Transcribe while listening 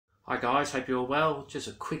Hi guys, hope you're all well. Just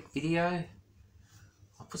a quick video.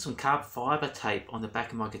 I put some carbon fibre tape on the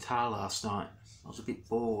back of my guitar last night. I was a bit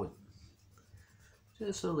bored.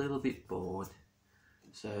 Just a little bit bored.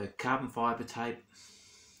 So carbon fibre tape,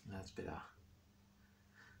 that's better.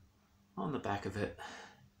 On the back of it.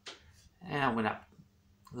 And I went up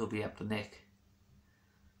a little bit up the neck.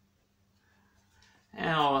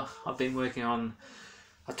 Now I've been working on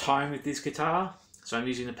a tone with this guitar. So I'm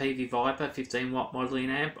using the Peavey VYPYR 15 watt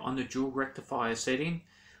modelling amp on the dual rectifier setting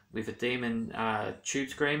with a Demon tube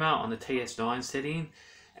screamer on the TS9 setting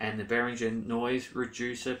and the Behringer noise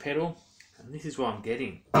reducer pedal. And this is what I'm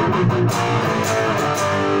getting.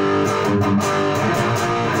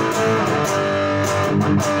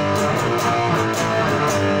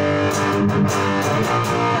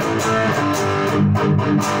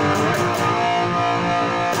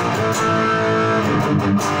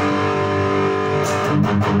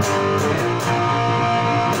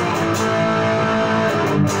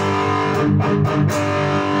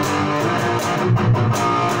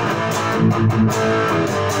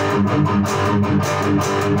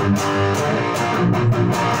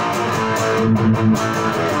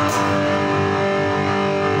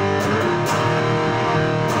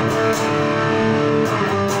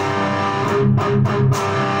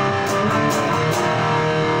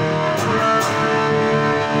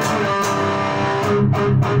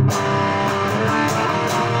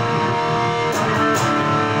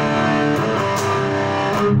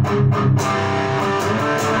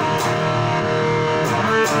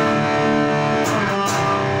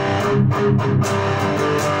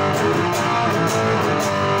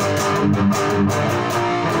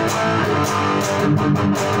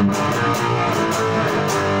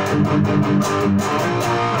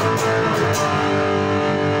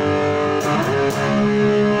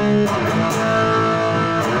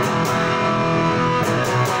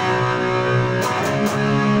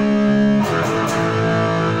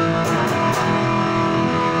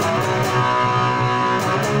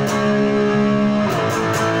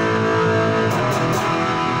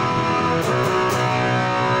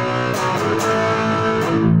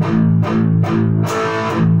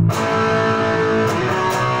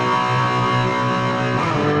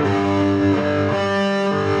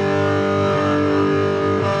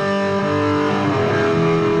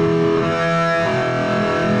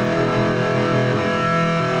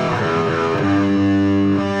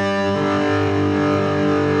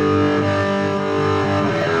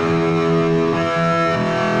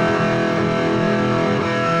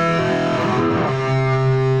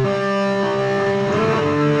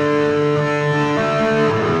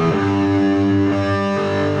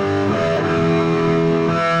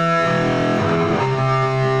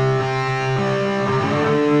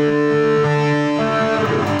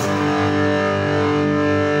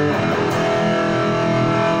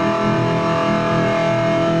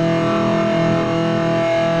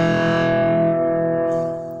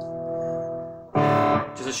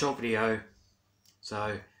 A short video.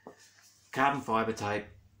 So carbon fibre tape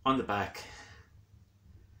on the back,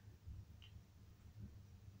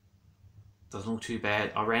 doesn't look too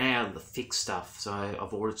bad. I ran out of the thick stuff, so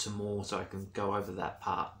I've ordered some more so I can go over that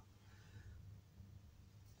part.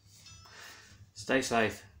 Stay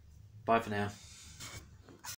safe. Bye for now.